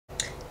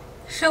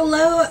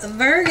Hello,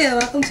 Virgo.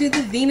 Welcome to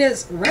the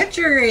Venus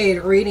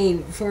Retrograde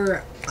reading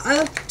for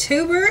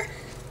October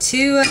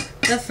to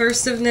the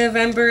 1st of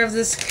November of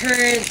this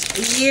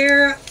current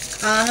year.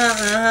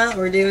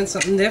 We're doing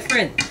something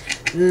different.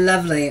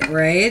 Lovely,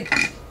 right?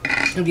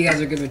 Hope you guys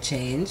are good with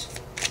change.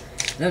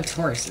 No,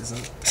 Taurus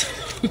isn't.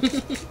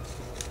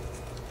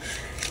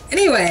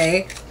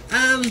 Anyway,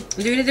 I'm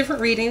doing a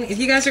different reading. If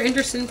you guys are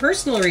interested in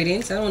personal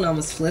readings, that one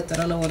almost flipped. I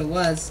don't know what it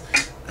was.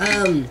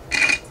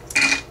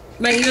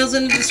 My email's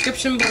in the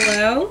description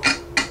below.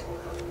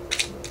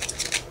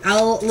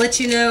 I'll let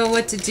you know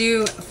what to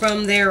do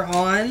from there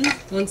on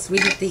once we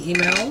get the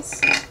emails.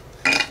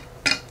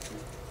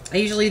 I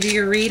usually do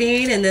your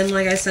reading and then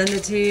I send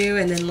it to you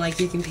and then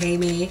you can pay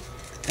me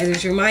either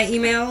through my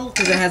email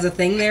because it has a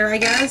thing there, I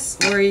guess,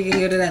 or you can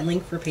go to that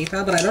link for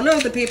PayPal. But I don't know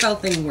if the PayPal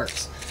thing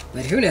works.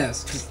 But who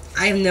knows? Because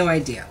I have no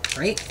idea.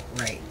 Right?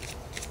 Right.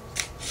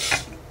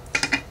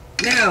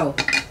 Now,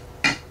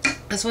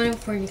 I just want to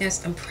inform you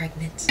guys I'm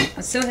pregnant.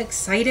 I'm so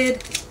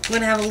excited. I'm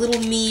going to have a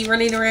little me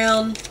running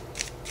around.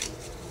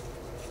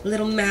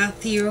 Little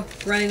Matthew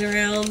running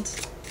around.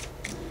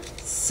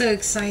 So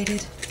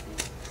excited.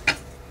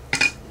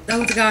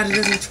 Oh God, it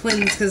isn't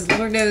twins because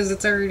Lord knows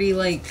it's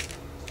already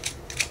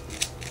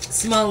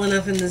small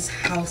enough in this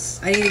house.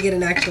 I need to get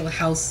an actual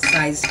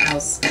house-sized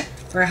house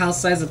or a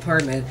house-sized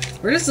apartment.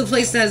 Or just a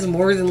place that has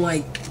more than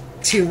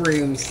 2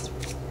 rooms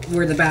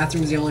where the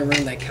bathroom's the only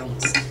room that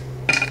counts.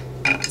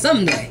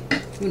 Someday.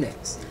 Who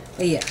knows?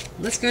 But yeah,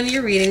 let's go into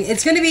your reading.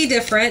 It's going to be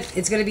different.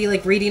 It's going to be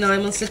reading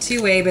almost a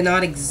 2-way, but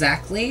not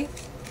exactly.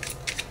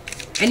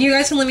 And you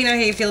guys can let me know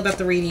how you feel about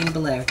the reading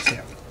below, too.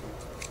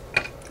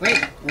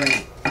 Right?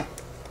 Right.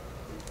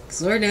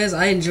 Because Lord knows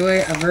I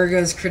enjoy a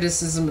Virgo's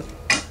criticism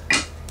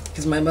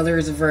because my mother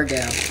is a Virgo.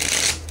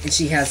 And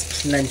she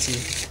has plenty.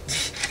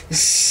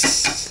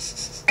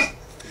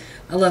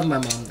 I love my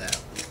mom, though.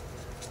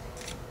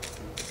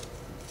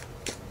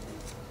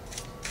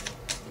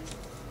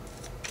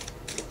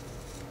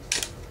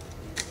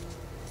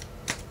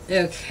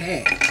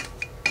 Okay.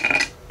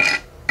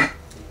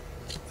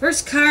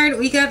 First card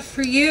we got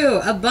for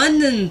you,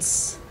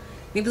 abundance.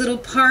 Maybe little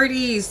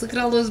parties. Look at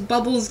all those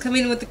bubbles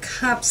coming with the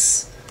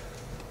cups.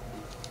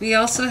 We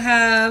also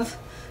have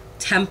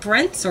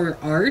temperance or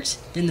art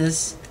in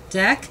this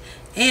deck.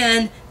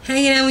 And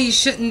hanging out when you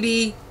shouldn't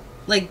be,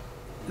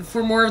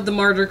 for more of the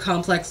martyr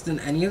complex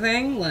than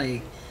anything.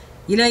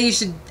 You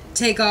should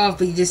take off,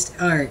 but you just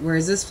aren't.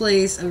 Whereas this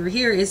place over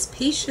here is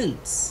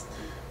patience.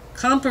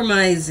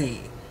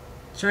 Compromising.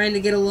 Trying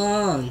to get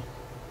along.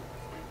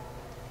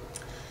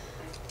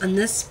 On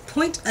this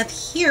point up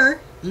here,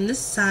 on this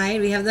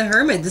side, we have the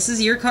Hermit. This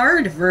is your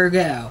card,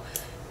 Virgo.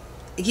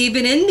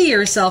 Keeping into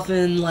yourself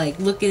and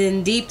looking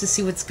in deep to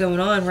see what's going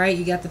on, right?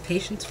 You got the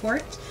patience for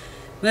it.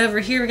 But over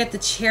here we got the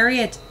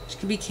Chariot, which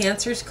could be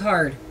Cancer's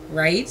card,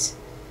 right?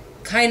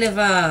 Kind of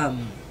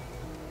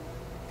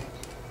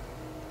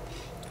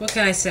what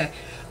can I say?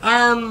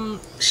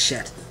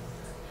 Shit.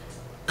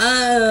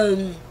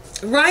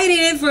 Riding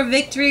in for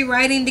victory,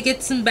 riding to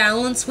get some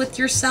balance with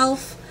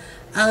yourself.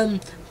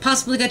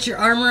 Possibly got your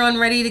armor on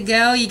ready to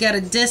go. You got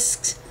a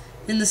disc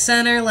in the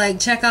center,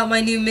 check out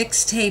my new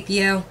mixtape,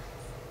 yo.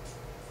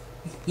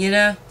 You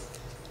know?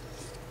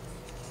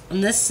 On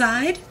this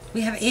side,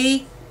 we have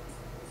a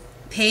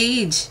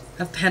Page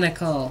of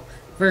Pentacle.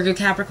 Virgo,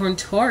 Capricorn,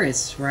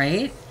 Taurus,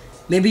 right?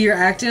 Maybe you're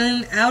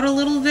acting out a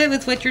little bit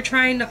with what you're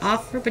trying to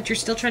offer, but you're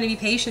still trying to be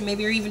patient.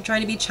 Maybe you're even trying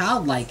to be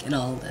childlike in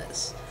all of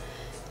this.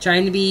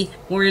 Trying to be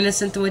more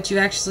innocent than what you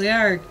actually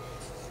are.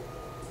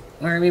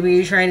 Or maybe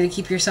you're trying to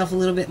keep yourself a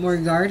little bit more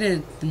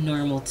guarded than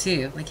normal,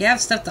 too. You have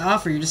stuff to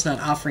offer, you're just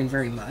not offering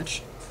very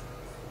much.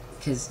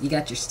 Because you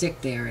got your stick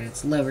there, and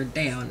it's lowered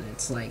down, and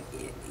it's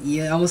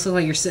you almost look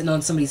like you're sitting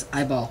on somebody's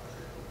eyeball.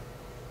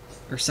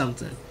 Or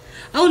something.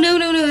 Oh, no,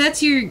 no, no,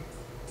 that's your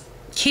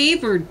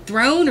cape or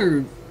throne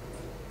or...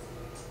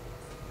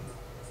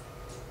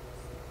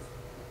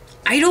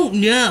 I don't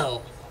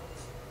know.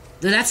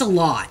 That's a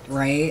lot,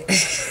 right?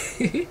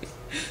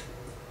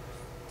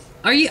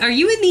 Are you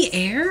in the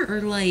air or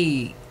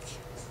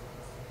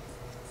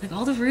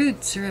all the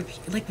roots are up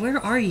here? Where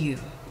are you?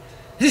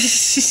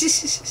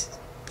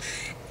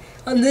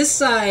 On this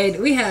side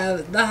we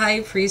have the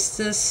High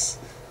Priestess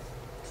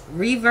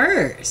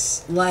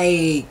reverse.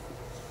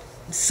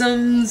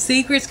 Some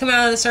secrets come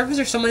out on the surface,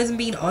 or someone isn't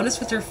being honest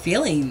with their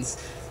feelings.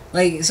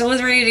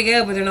 Someone's ready to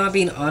go but they're not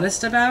being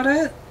honest about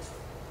it.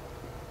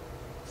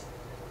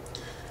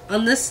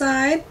 On this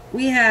side,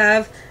 we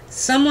have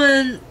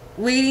someone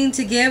waiting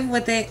to give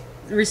what they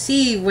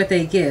receive, what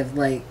they give.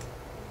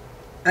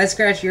 I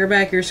scratch your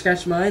back, you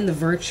scratch mine. The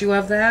virtue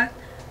of that,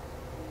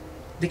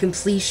 the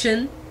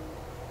completion.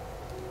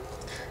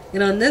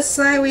 And on this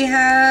side, we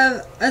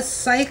have a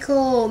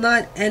cycle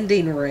not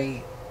ending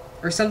right,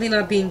 or something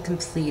not being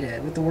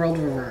completed with the World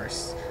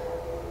reverse.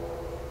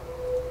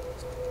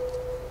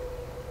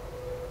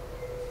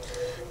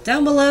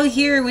 Down below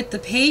here with the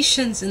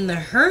Patience and the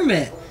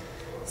Hermit.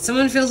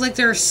 Someone feels like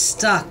they're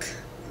stuck.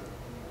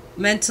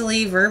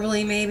 Mentally,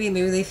 verbally, maybe.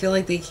 Maybe they feel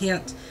like they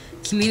can't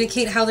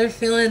communicate how they're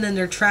feeling, and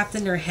they're trapped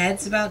in their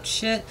heads about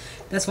shit.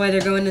 That's why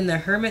they're going in the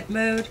hermit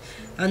mode.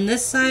 On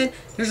this side,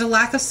 there's a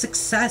lack of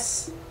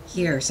success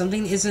here.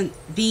 Something isn't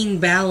being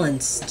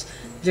balanced.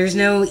 There's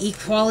no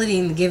equality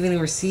in the giving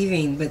and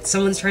receiving, but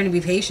someone's trying to be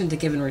patient to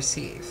give and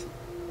receive.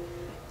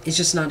 It's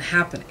just not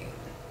happening.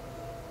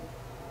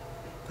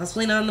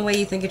 Possibly not in the way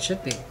you think it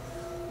should be.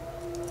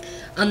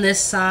 On this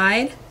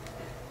side,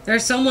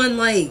 there's someone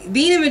like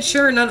being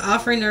immature, not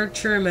offering their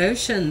true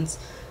emotions,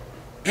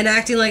 and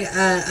acting like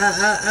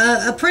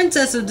a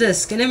princess of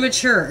disc, an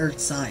immature earth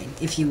sign,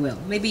 if you will.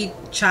 Maybe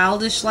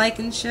childish-like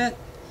and shit.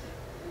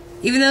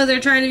 Even though they're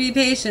trying to be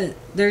patient,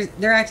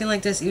 they're acting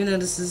like this, even though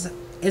this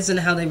isn't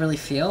how they really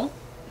feel.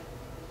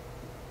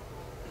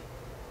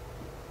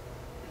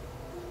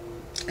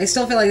 I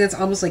still feel like that's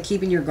almost like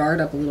keeping your guard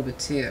up a little bit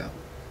too.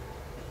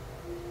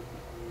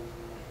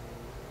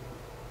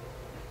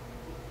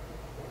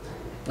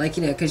 Like,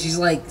 you know, because she's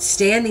like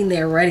standing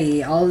there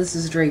ready, all this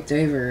is draped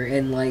over,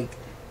 and like,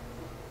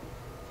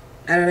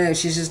 I don't know,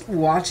 she's just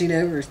watching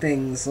over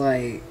things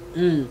like,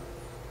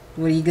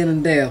 what are you gonna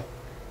do?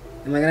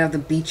 Am I gonna have to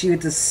beat you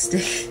with this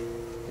stick?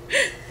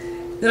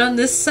 Then on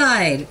this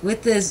side,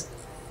 with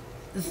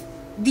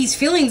these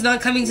feelings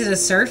not coming to the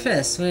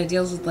surface when it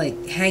deals with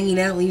like hanging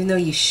out even though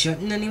you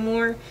shouldn't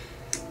anymore,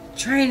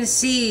 trying to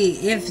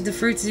see if the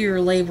fruits of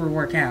your labor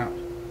work out.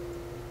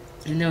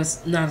 I know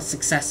it's not a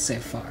success so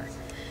far.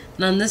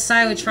 And on this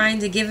side, we're trying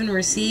to give and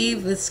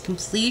receive with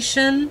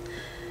completion.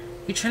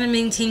 You're trying to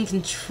maintain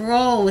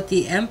control with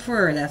the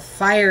Emperor, that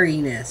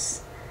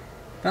fieriness.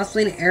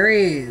 Possibly in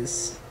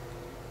Aries.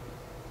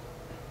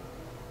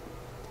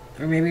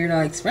 Or maybe you're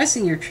not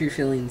expressing your true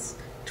feelings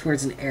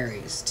towards an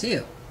Aries,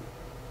 too.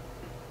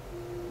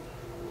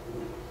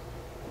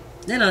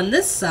 Then on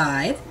this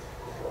side,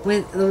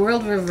 with the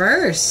world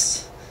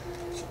reversed,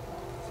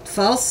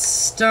 false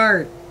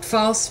start,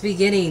 false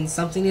beginning,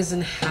 something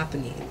isn't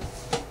happening.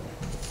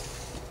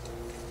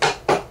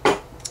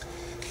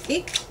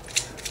 Okay.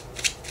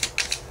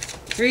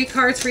 3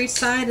 cards for each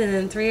side, and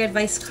then 3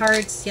 advice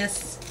cards.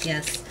 Yes,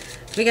 yes.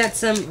 We got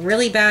some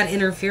really bad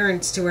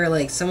interference to where,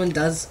 like, someone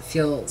does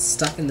feel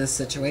stuck in this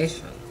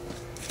situation.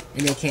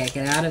 And they can't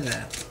get out of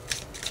it.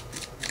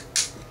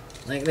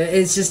 Like,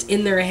 it's just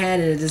in their head,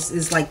 and it just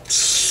is like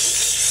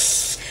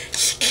just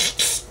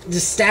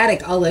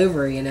static all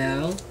over, you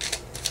know?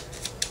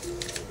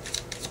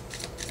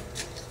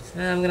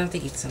 I'm gonna have to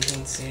eat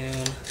something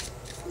soon.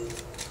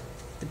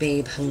 The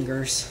babe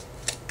hungers.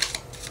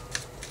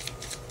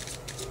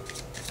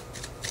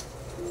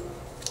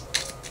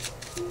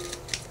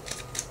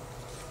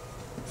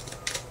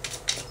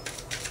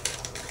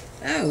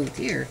 Oh,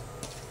 dear.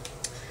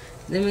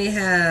 Then we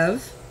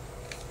have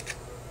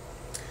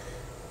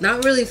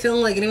not really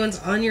feeling like anyone's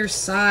on your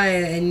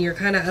side, and you're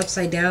kind of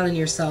upside down in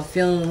yourself,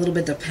 feeling a little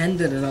bit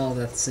dependent in all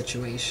that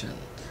situation.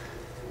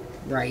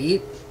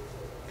 Right?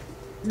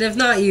 If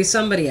not you,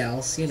 somebody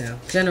else, you know.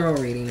 General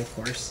reading, of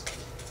course.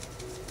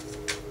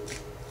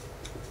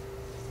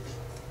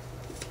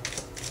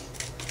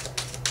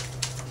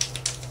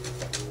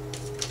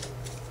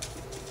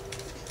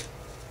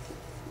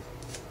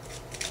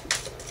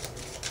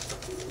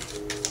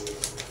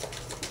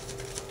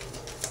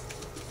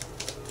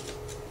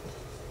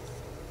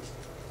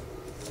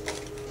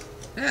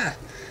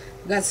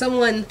 Got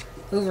someone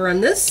over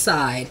on this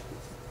side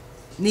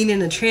needing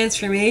a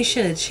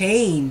transformation, a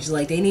change.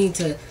 Like they need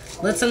to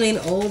let something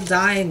old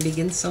die and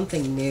begin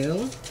something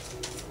new.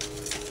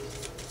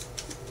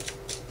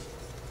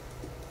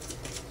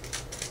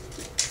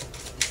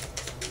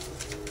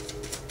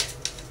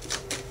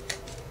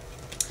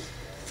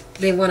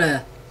 They want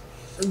to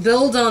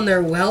build on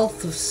their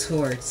wealth of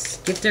sorts.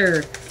 Get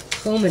their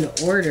home in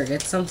order.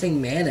 Get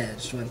something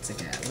managed once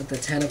again with the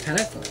 10 of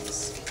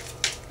Pentacles.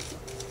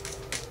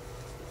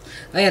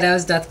 Oh yeah, that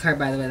was Death card,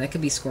 by the way. That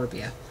could be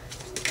Scorpio.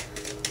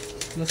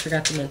 Almost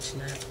forgot to mention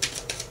that.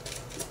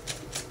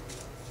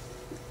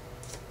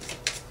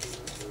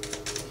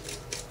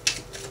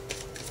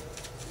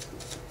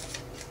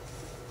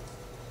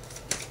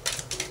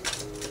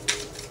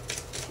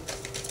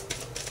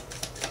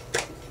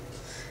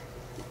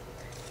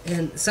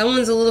 And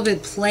someone's a little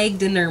bit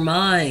plagued in their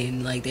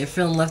mind. Like they're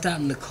feeling left out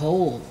in the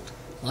cold.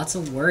 Lots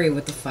of worry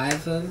with the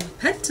 5 of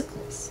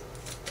Pentacles.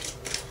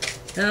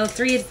 Now,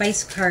 3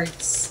 advice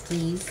cards,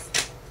 please.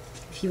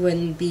 If you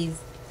would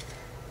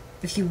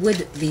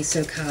be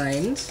so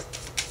kind.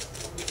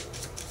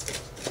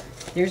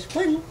 There's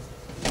one.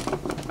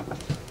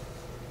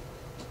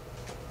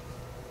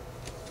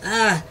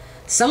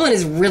 Someone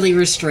is really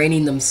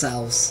restraining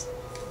themselves.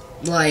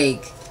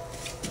 Like,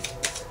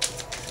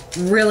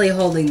 really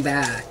holding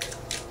back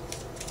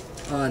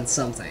on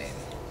something.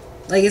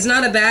 Like, it's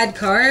not a bad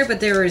card, but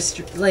they were,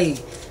 like,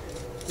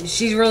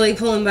 she's really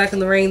pulling back on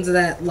the reins of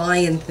that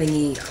lion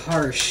thingy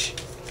harsh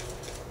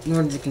in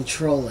order to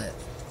control it.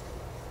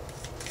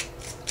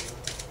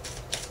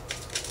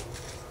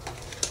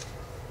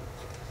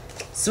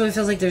 So it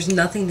feels like there's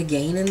nothing to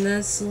gain in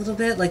this a little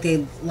bit. Like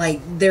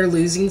they're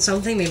losing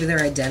something, maybe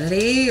their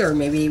identity, or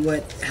maybe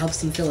what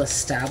helps them feel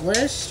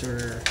established,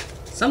 or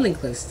something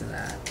close to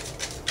that.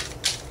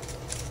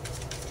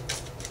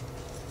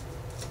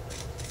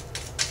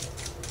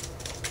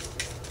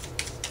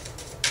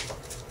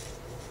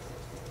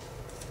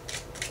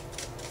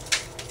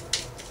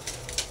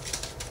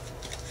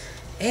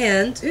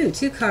 And, ooh,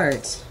 2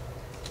 cards.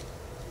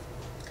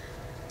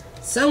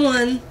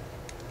 Someone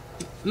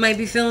might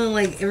be feeling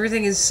like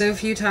everything is so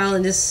futile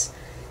and just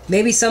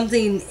maybe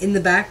something in the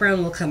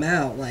background will come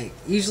out. Like,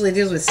 usually it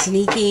deals with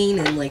sneaking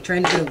and, like,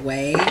 trying to get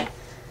away.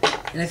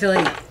 And I feel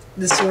like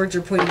the swords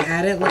are pointing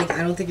at it. Like,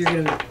 I don't think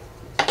you're gonna...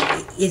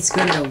 It's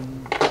gonna...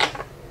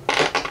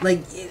 Like,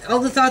 all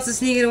the thoughts of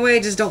sneaking away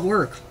just don't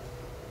work.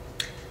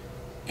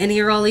 And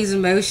here are all these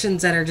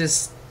emotions that are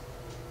just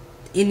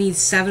in these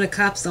 7 of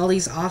Cups, all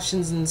these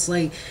options, and it's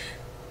like,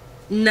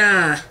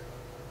 nah.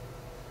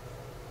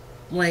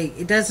 Like,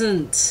 it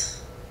doesn't...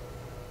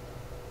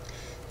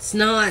 It's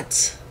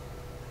not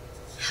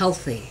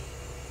healthy.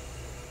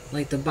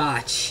 Like the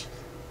botch.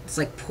 It's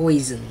like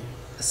poison.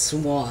 A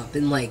swamp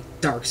in, like,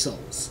 Dark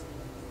Souls.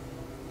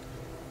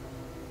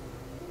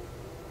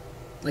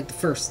 Like the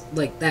first,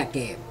 like, that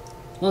game.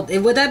 Well,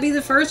 would that be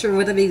the first, or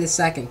would that be the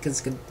second,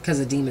 because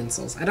of Demon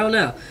Souls? I don't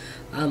know.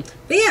 But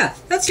yeah,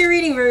 that's your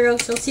reading, Virgo.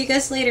 So I'll see you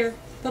guys later.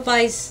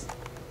 Bye-bye.